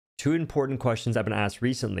Two important questions I've been asked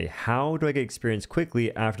recently. How do I get experience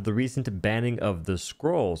quickly after the recent banning of the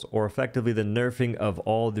scrolls, or effectively the nerfing of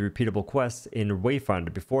all the repeatable quests in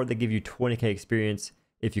Wayfinder? Before they give you 20k experience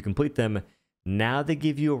if you complete them, now they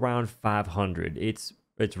give you around 500. It's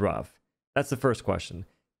rough. That's the first question.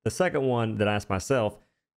 The second one that I asked myself,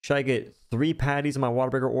 should I get 3 patties in my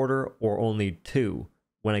Waterbreaker order or only 2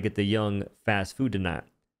 when I get the young fast food tonight?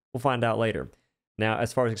 We'll find out later. Now,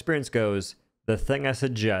 as far as experience goes, the thing I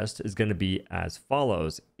suggest is going to be as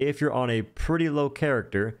follows. If you're on a pretty low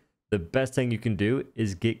character, the best thing you can do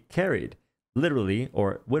is get carried. Literally,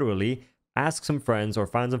 or literally, ask some friends or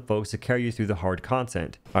find some folks to carry you through the hard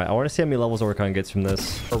content. All right, I want to see how many levels Oricon gets from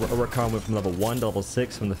this. Oricon went from level 1 to level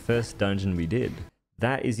 6 from the first dungeon we did.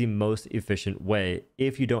 That is the most efficient way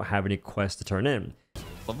if you don't have any quests to turn in.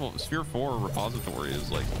 Level Sphere 4 repository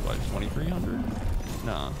is like, what, 2,300?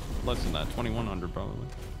 Nah, less than that, 2,100 probably.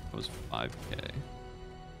 It was 5k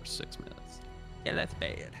for 6 minutes. Yeah, that's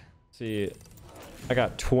bad. See, I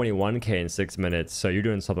got 21k in 6 minutes, so you're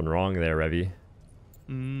doing something wrong there, Revy.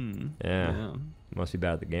 Yeah. Must be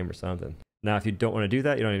bad at the game or something. Now, if you don't want to do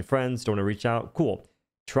that, you don't have any friends, don't want to reach out, cool.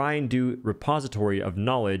 Try and do repository of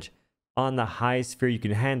knowledge on the highest sphere you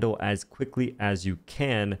can handle as quickly as you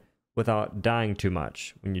can without dying too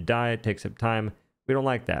much. When you die, it takes up time. We don't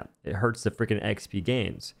like that. It hurts the freaking XP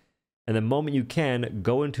gains. And the moment you can,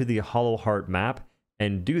 go into the Hollow Heart map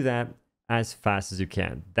and do that as fast as you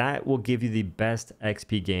can. That will give you the best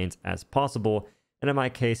XP gains as possible. And in my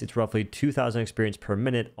case, it's roughly 2,000 experience per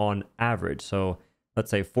minute on average. So let's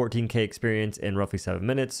say 14k experience in roughly 7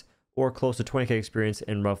 minutes, or close to 20k experience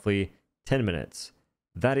in roughly 10 minutes.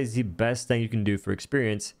 That is the best thing you can do for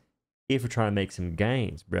experience if you're trying to make some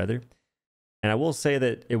gains, brother. And I will say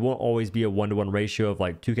that it won't always be a 1-to-1 ratio of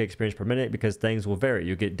like 2k experience per minute, because things will vary.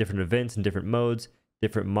 You'll get different events in different modes,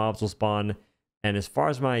 different mobs will spawn. And as far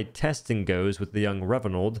as my testing goes with the young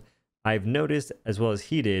Revenald, I've noticed, as well as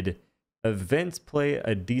he did, events play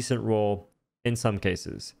a decent role in some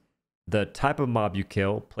cases. The type of mob you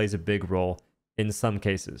kill plays a big role in some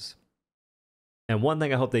cases. And one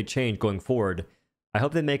thing I hope they change going forward, I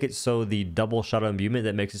hope they make it so the double shot imbuement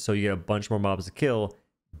that makes it so you get a bunch more mobs to kill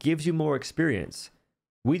gives you more experience.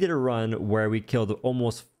 We did a run where we killed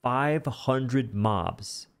almost 500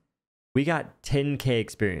 mobs. We got 10k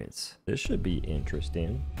experience. This should be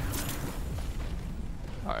interesting.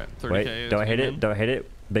 All right, 30k. Wait, do I hit it? Do I hit it?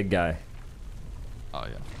 Big guy. Oh,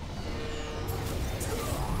 yeah.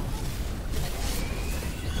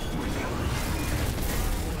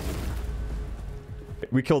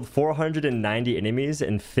 We killed 490 enemies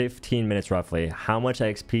in 15 minutes roughly. How much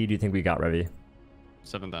XP do you think we got, Revy?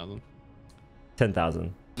 7,000.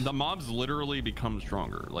 10,000. The mobs literally become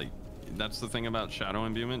stronger. Like, that's the thing about Shadow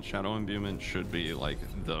Imbuement. Shadow Imbuement should be like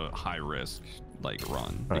the high risk like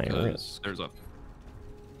run, because there's a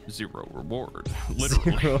zero reward.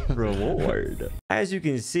 Literally. Zero reward. As you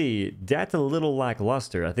can see, that's a little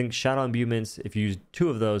lackluster. I think Shadow Imbuments, if you use 2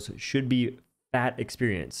 of those, should be fat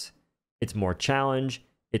experience. It's more challenge,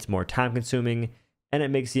 it's more time consuming, and it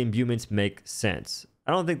makes the imbuments make sense.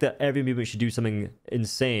 I don't think that every imbuement should do something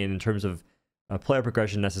insane in terms of player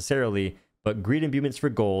progression necessarily, but greed imbuments for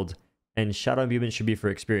gold and shadow imbuments should be for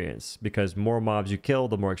experience, because more mobs you kill,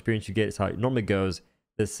 the more experience you get. Is how it normally goes.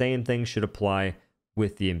 The same thing should apply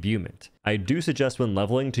with the imbuement. I do suggest when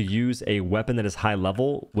leveling to use a weapon that is high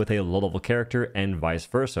level with a low level character and vice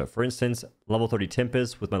versa. For instance, level 30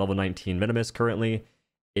 Tempest with my level 19 Venomous currently,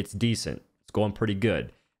 it's decent. It's going pretty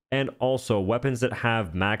good. And also, weapons that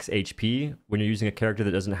have max HP when you're using a character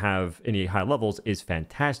that doesn't have any high levels is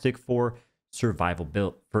fantastic for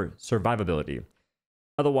survivability.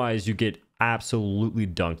 Otherwise, you get absolutely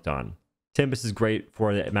dunked on. Tempest is great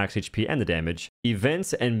for the max HP and the damage.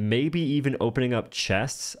 Events and maybe even opening up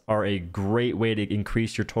chests are a great way to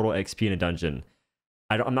increase your total XP in a dungeon.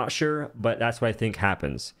 I'm not sure, but that's what I think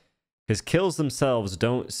happens. Because kills themselves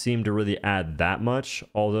don't seem to really add that much,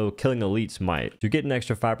 although killing elites might. To get an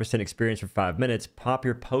extra 5% experience for 5 minutes, pop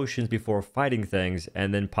your potions before fighting things,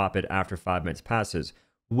 and then pop it after 5 minutes passes,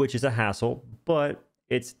 which is a hassle, but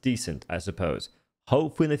it's decent, I suppose.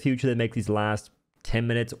 Hopefully in the future they make these last 10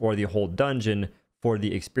 minutes or the whole dungeon for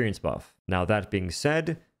the experience buff. Now that being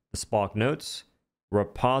said, the Spock notes,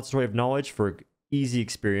 repository of knowledge for easy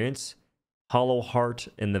experience, Hollow Heart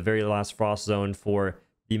in the very last Frost Zone for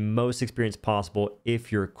the most experience possible if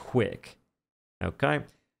you're quick. Okay,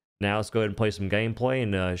 now let's go ahead and play some gameplay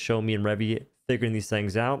and show me and Revy figuring these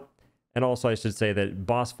things out. And also I should say that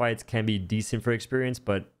boss fights can be decent for experience,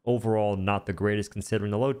 but overall not the greatest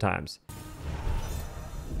considering the load times.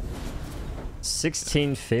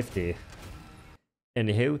 1650.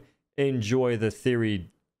 Anywho, enjoy the theory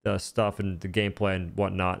stuff and the gameplay and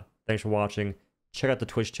whatnot. Thanks for watching. Check out the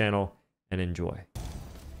Twitch channel and enjoy.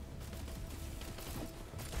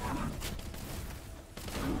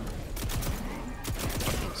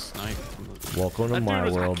 Welcome to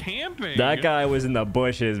my world. That guy was in the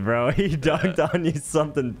bushes, bro. He dunked on you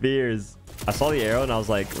something fierce. I saw the arrow and I was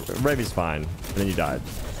like, Revy's fine. And then you died.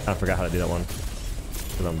 I forgot how to do that one.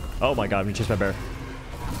 Oh my god, I'm chased by bear.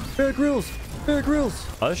 Bear Grylls! Bear Grylls!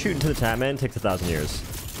 Us shooting to the tap man takes 1,000 years.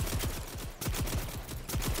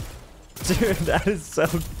 Dude, that is so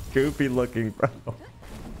goofy looking, bro.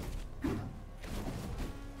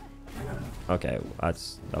 Okay, that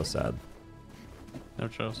was sad. No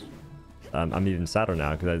chose. I'm even sadder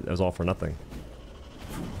now because it was all for nothing.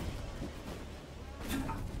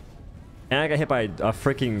 And I got hit by a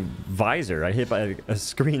freaking visor. I hit by a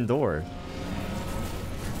screen door.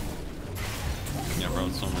 Yeah, bro,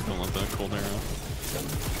 it's something don't let that cold arrow.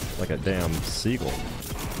 Like a damn seagull.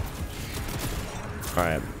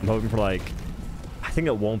 Alright, I'm hoping for like... I think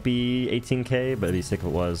it won't be 18k, but it'd be sick if it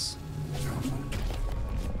was.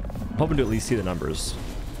 I'm hoping to at least see the numbers.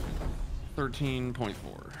 13.4.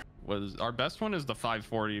 Was our best one is the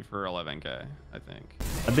 540 for 11k, I think.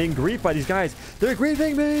 I'm being griefed by these guys. They're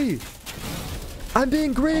griefing me. I'm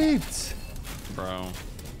being griefed. Bro,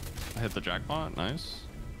 I hit the jackpot. Nice.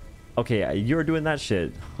 Okay, you're doing that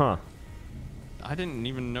shit, huh? I didn't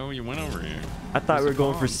even know you went over here. I thought we were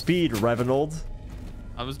going for speed, Revenald.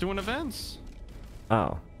 I was doing events.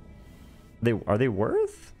 Oh. Are they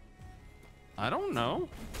worth? I don't know.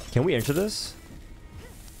 Can we enter this?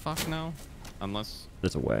 Fuck no. Unless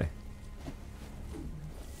there's a way.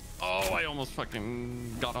 Oh, I almost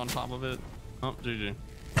fucking got on top of it. Oh, GG.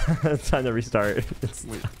 It's time to restart.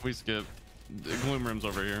 we skip. The gloom room's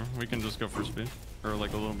over here. We can just go for speed. Or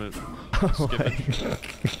like a little bit. Skip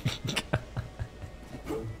it.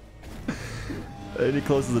 And he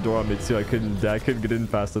closes the door on me too. I couldn't get in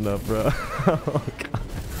fast enough, bro. Oh, God.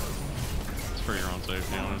 It's for your own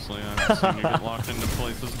safety, honestly. I've seen you get locked into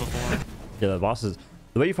places before. Yeah,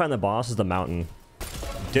 the way you find the boss is the mountain.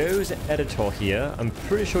 Doe's editor here. I'm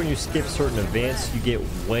pretty sure when you skip certain events, you get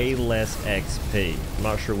way less XP. I'm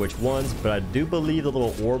not sure which ones, but I do believe the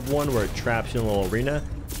little orb one where it traps you in a little arena,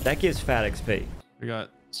 that gives fat XP. We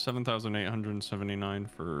got 7,879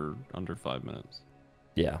 for under 5 minutes.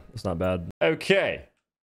 Yeah, it's not bad. Okay.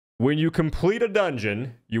 When you complete a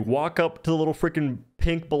dungeon, you walk up to the little freaking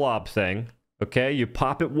pink blob thing. Okay, you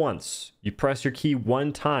pop it once. You press your key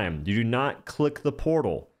one time. You do not click the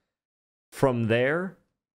portal. From there,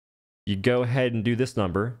 you go ahead and do this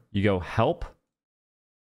number. You go, help.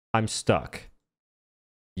 I'm stuck.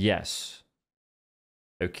 Yes.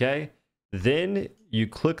 Okay. Then you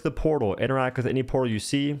click the portal, interact with any portal you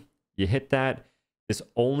see. You hit that. This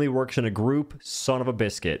only works in a group, son of a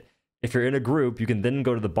biscuit. If you're in a group, you can then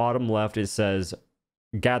go to the bottom left. It says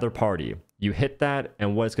gather party. You hit that,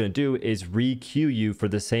 and what it's going to do is re-queue you for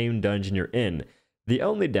the same dungeon you're in. The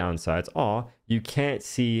only downsides are you can't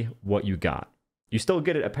see what you got. You still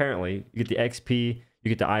get it, apparently. You get the XP, you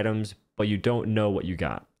get the items, but you don't know what you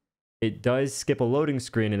got. It does skip a loading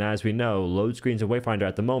screen, and as we know, load screens in Wayfinder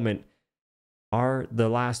at the moment are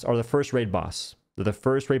the first raid boss. They're the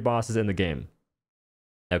first raid bosses in the game.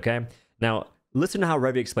 Okay? Now, listen to how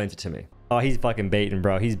Revy explains it to me. Oh, he's fucking baiting,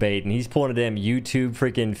 bro. He's baiting. He's pulling a damn YouTube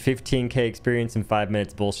freaking 15k experience in 5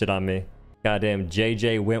 minutes bullshit on me. Goddamn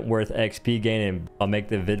JJ Wentworth XP gain, and I'll make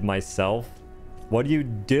the vid myself. What do you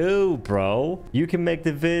do, bro? You can make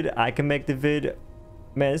the vid. I can make the vid.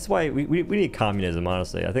 Man, this is why we need communism,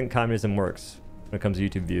 honestly. I think communism works when it comes to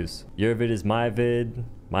YouTube views. Your vid is my vid.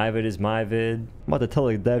 My vid is my vid. I'm about to tell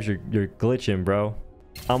the devs you're glitching, bro.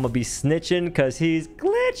 I'm gonna be snitching because he's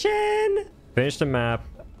glitching. Finish the map.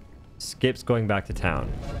 Skips going back to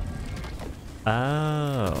town.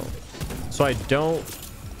 Oh. So I don't...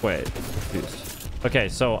 Wait. Confused. Okay,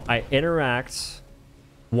 so I interact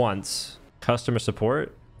once. Customer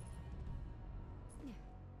support.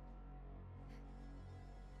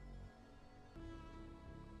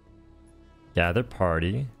 Gather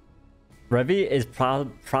party. Revy is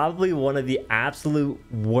probably one of the absolute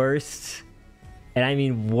worst, and I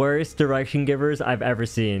mean worst, direction givers I've ever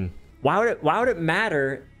seen. Why would it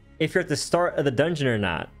matter if you're at the start of the dungeon or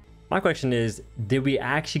not? My question is, did we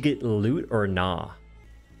actually get loot or nah?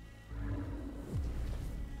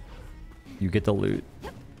 You get the loot.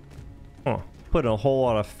 Huh. Putting a whole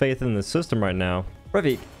lot of faith in the system right now.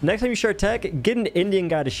 Revy, next time you share tech, get an Indian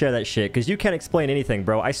guy to share that shit, because you can't explain anything,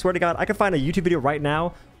 bro. I swear to God, I can find a YouTube video right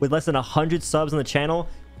now with less than 100 subs on the channel,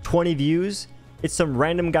 20 views. It's some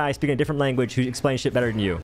random guy speaking a different language who explains shit better than you.